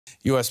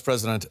U.S.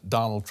 President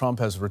Donald Trump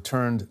has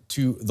returned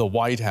to the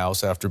White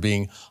House after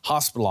being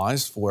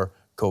hospitalized for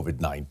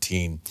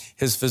COVID-19.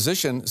 His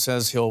physician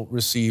says he'll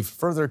receive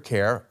further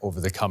care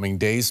over the coming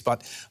days,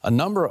 but a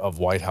number of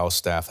White House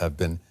staff have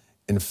been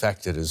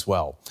infected as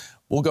well.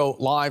 We'll go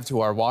live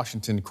to our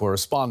Washington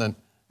correspondent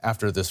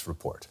after this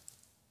report.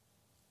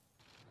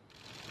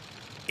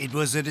 It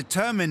was a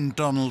determined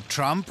Donald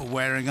Trump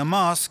wearing a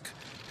mask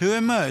who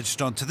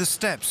emerged onto the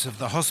steps of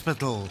the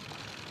hospital.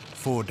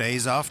 4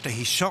 days after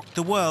he shocked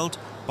the world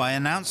by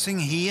announcing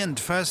he and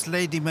First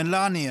Lady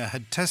Melania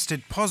had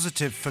tested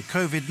positive for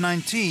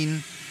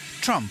COVID-19,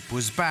 Trump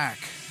was back.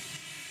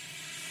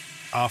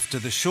 After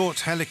the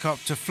short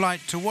helicopter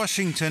flight to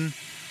Washington,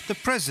 the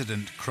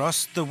president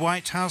crossed the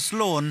White House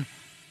lawn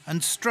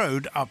and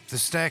strode up the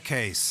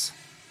staircase.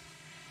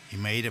 He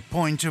made a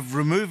point of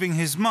removing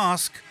his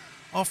mask,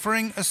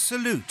 offering a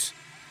salute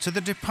to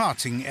the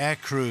departing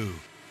aircrew.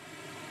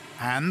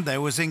 And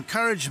there was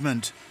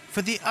encouragement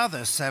for the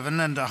other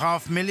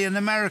 7.5 million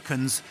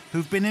Americans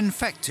who've been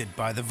infected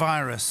by the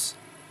virus.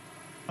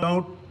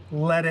 Don't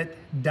let it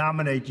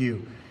dominate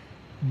you.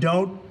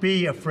 Don't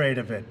be afraid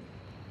of it.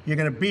 You're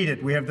going to beat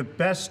it. We have the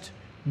best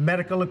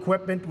medical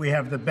equipment. We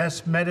have the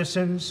best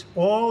medicines,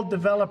 all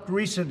developed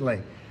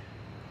recently.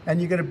 And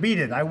you're going to beat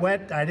it.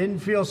 I didn't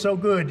feel so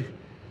good.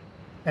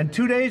 And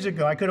 2 days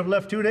ago, I could have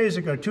left 2 days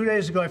ago. 2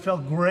 days ago, I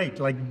felt great,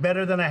 like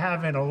better than I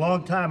have in a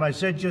long time. I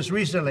said just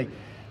recently,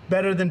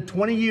 better than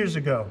 20 years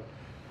ago.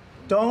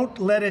 Don't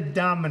let it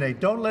dominate.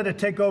 Don't let it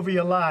take over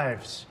your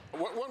lives.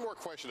 One more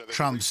question.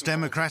 Trump's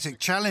Democratic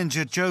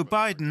challenger, Joe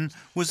Biden,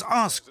 was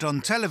asked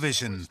on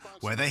television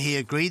whether he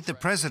agreed the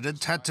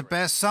president had to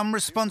bear some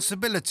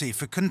responsibility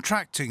for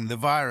contracting the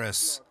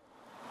virus.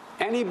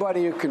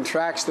 Anybody who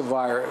contracts the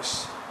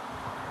virus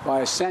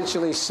by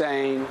essentially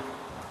saying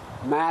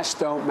masks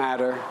don't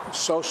matter,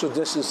 social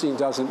distancing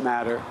doesn't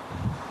matter,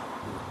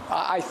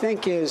 I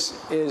think is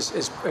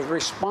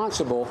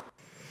responsible.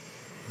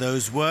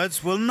 Those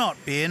words will not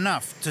be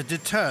enough to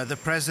deter the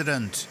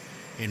president.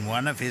 In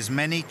one of his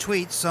many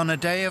tweets on a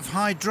day of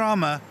high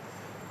drama,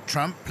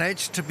 Trump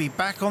pledged to be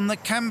back on the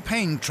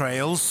campaign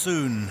trail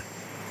soon.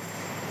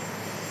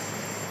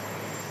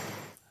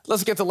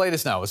 Let's get the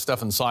latest now with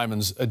Stefan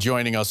Simons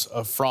joining us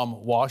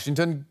from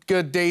Washington.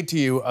 Good day to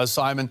you,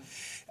 Simon.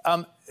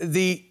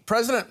 The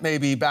president may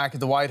be back at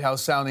the White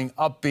House sounding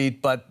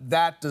upbeat, but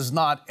that does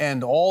not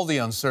end all the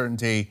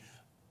uncertainty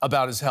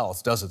about his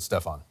health, does it,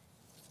 Stefan?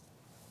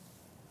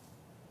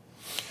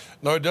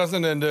 No, it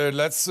doesn't. And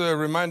let's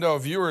remind our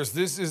viewers,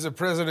 this is a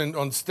president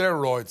on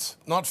steroids,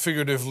 not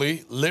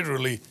figuratively,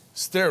 literally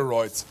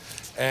steroids.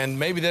 And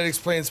maybe that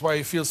explains why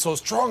he feels so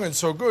strong and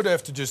so good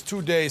after just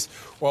 2 days,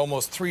 or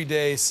almost 3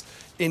 days,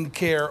 in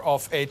care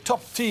of a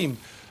top team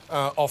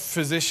of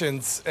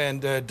physicians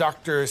and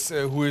doctors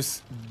who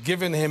has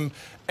given him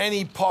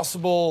any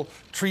possible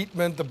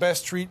treatment, the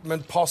best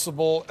treatment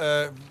possible,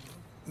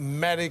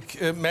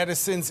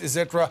 medicines,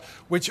 etc.,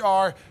 which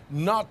are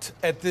not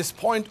at this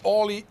point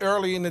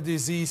early in the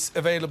disease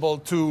available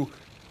to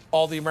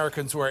all the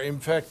Americans who are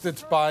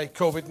infected by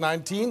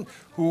COVID-19,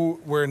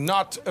 which were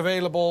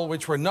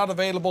not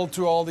available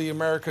to all the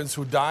Americans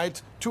who died,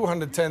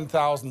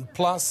 210,000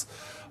 plus.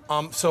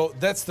 So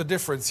that's the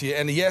difference here.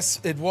 And yes,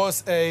 it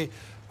was a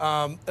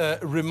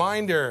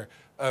reminder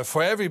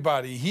for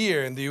everybody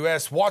here in the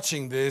U.S.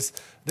 watching this.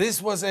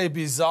 This was a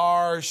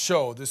bizarre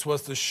show. This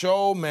was the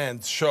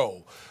showman's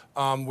show,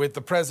 with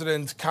the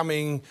president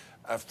coming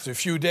after a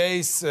few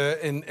days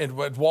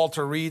at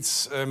Walter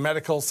Reed's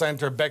medical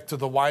center back to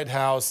the White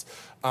House,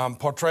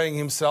 portraying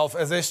himself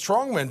as a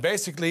strongman,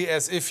 basically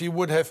as if he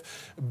would have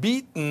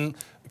beaten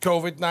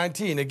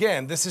COVID-19.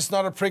 Again, this is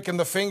not a prick in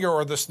the finger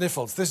or the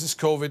sniffles. This is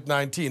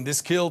COVID-19.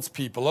 This kills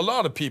people, a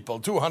lot of people,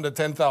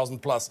 210,000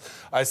 plus.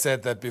 I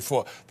said that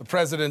before. The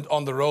president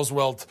on the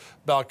Roosevelt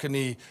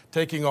balcony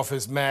taking off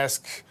his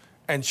mask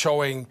and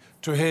showing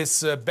to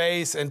his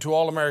base and to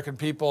all American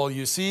people,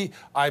 you see,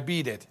 I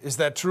beat it. Is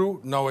that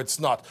true? No, it's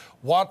not.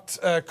 What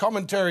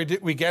commentary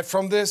did we get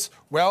from this?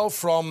 Well,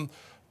 from,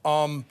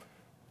 I'm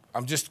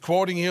just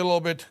quoting here a little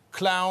bit,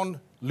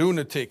 clown,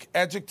 lunatic.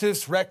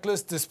 Adjectives: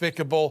 reckless,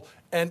 despicable,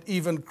 and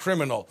even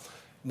criminal.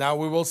 Now,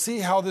 we will see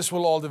how this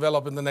will all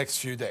develop in the next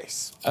few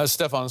days.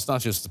 Stefan, it's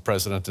not just the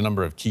president. A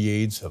number of key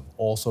aides have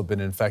also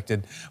been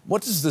infected.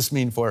 What does this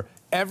mean for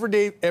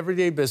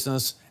everyday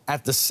business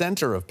at the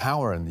center of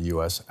power in the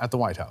U.S., at the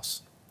White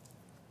House?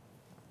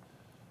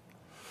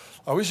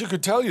 I wish I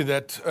could tell you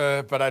that,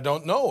 but I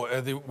don't know.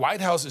 The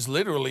White House is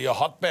literally a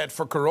hotbed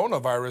for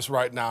coronavirus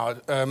right now.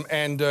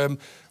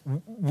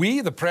 We,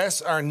 the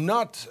press, are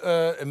not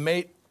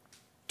made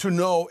to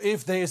know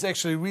if there is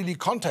actually really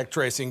contact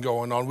tracing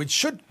going on, which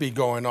should be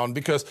going on,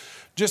 because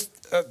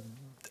just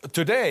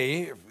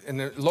today, in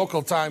the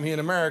local time here in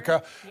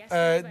America,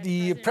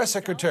 the press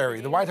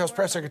secretary, the White House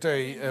press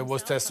secretary,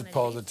 was tested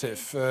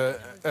positive.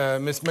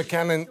 Ms.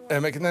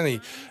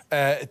 McEnany,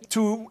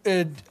 2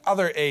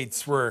 other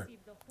aides were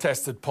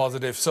tested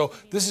positive. So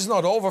this is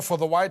not over for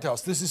the White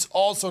House. This is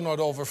also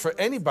not over for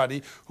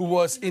anybody who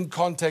was in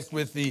contact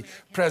with the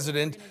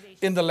president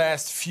in the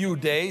last few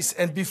days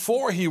and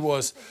before he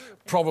was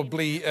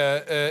probably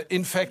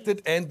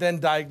infected and then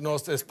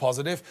diagnosed as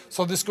positive.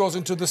 So this goes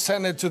into the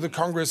Senate, to the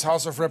Congress,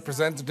 House of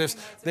Representatives.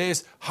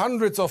 There's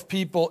hundreds of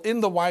people in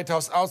the White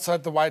House,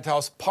 outside the White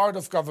House, part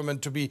of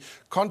government, to be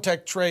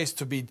contact traced,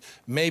 to be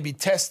maybe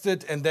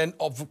tested, and then,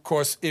 of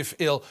course, if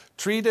ill,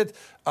 treated.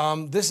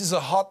 This is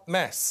a hot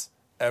mess,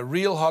 a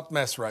real hot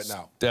mess right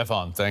now.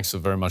 Stefan, thanks so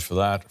very much for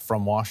that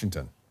from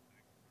Washington.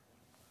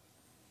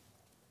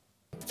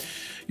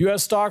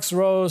 U.S. stocks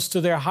rose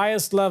to their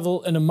highest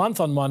level in a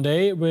month on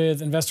Monday,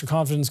 with investor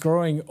confidence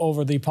growing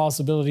over the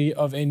possibility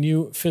of a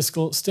new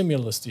fiscal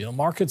stimulus deal.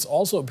 Markets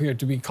also appeared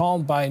to be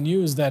calmed by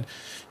news that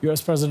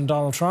U.S. President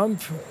Donald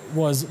Trump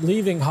was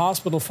leaving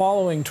hospital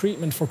following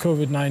treatment for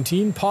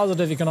COVID-19.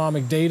 Positive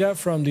economic data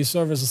from the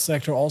services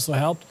sector also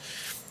helped.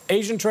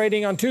 Asian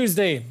trading on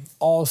Tuesday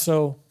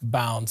also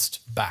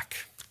bounced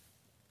back.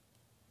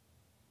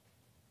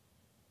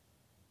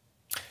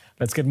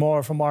 Let's get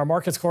more from our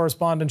markets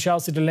correspondent,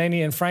 Chelsea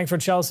Delaney in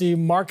Frankfurt. Chelsea,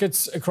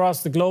 markets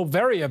across the globe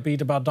very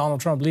upbeat about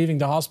Donald Trump leaving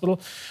the hospital,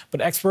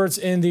 but experts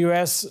in the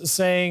U.S.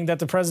 saying that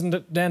the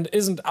president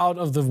isn't out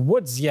of the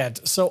woods yet.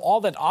 So all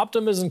that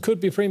optimism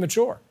could be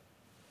premature.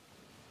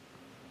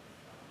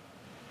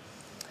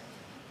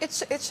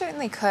 It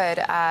certainly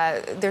could.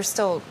 There's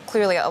still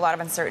clearly a lot of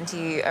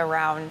uncertainty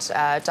around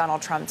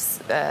Donald Trump's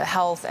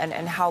health and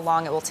how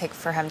long it will take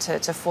for him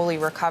to fully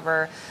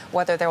recover,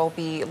 whether there will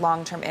be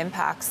long-term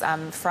impacts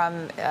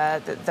from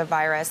the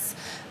virus.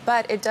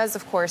 But it does,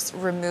 of course,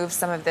 remove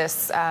some of this,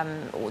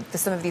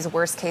 some of these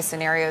worst-case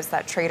scenarios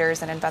that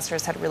traders and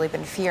investors had really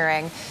been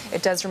fearing.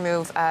 It does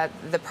remove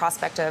the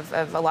prospect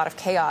of a lot of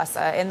chaos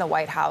in the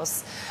White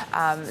House.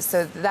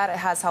 So that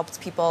has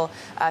helped people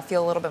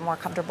feel a little bit more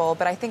comfortable.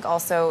 But I think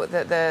also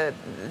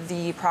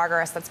the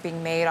progress that's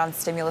being made on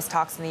stimulus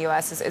talks in the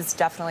U.S. is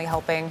definitely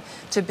helping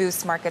to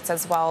boost markets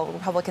as well.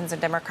 Republicans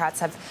and Democrats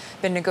have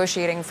been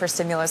negotiating for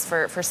stimulus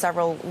for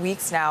several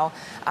weeks now.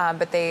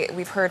 But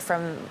we've heard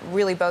from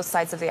really both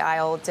sides of the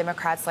aisle,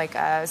 Democrats like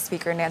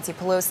Speaker Nancy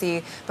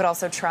Pelosi, but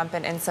also Trump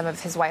and some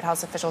of his White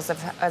House officials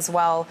as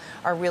well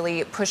are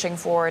really pushing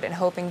forward and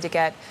hoping to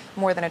get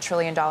more than $1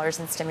 trillion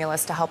in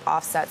stimulus to help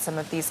offset some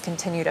of these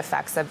continued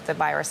effects of the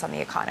virus on the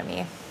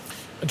economy.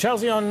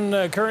 Chelsea, on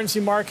currency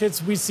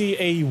markets, we see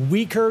a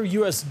weaker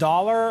U.S.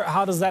 dollar.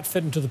 How does that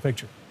fit into the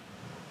picture?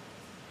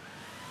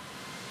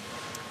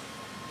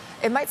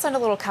 It might sound a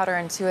little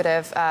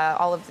counterintuitive,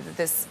 all of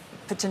this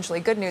potentially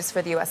good news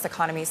for the U.S.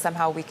 economy,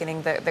 somehow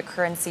weakening the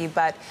currency.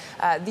 But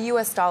the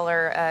U.S.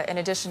 dollar, in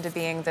addition to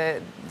being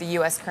the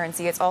U.S.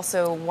 currency, it's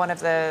also one of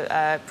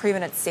the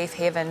preeminent safe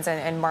havens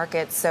in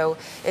markets. So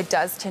it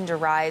does tend to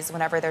rise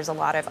whenever there's a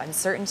lot of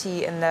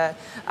uncertainty in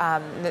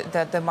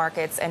the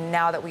markets. And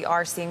now that we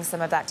are seeing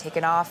some of that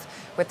taken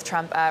off, with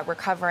Trump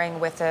recovering,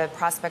 with the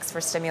prospects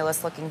for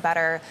stimulus looking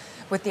better,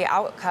 with the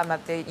outcome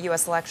of the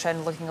U.S.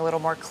 election looking a little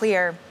more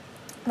clear,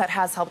 that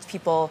has helped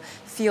people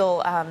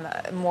feel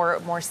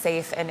more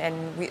safe,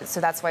 and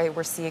so that's why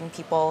we're seeing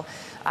people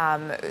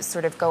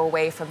sort of go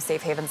away from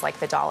safe havens like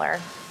the dollar.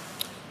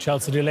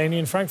 Chelsea Delaney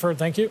in Frankfurt,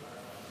 thank you.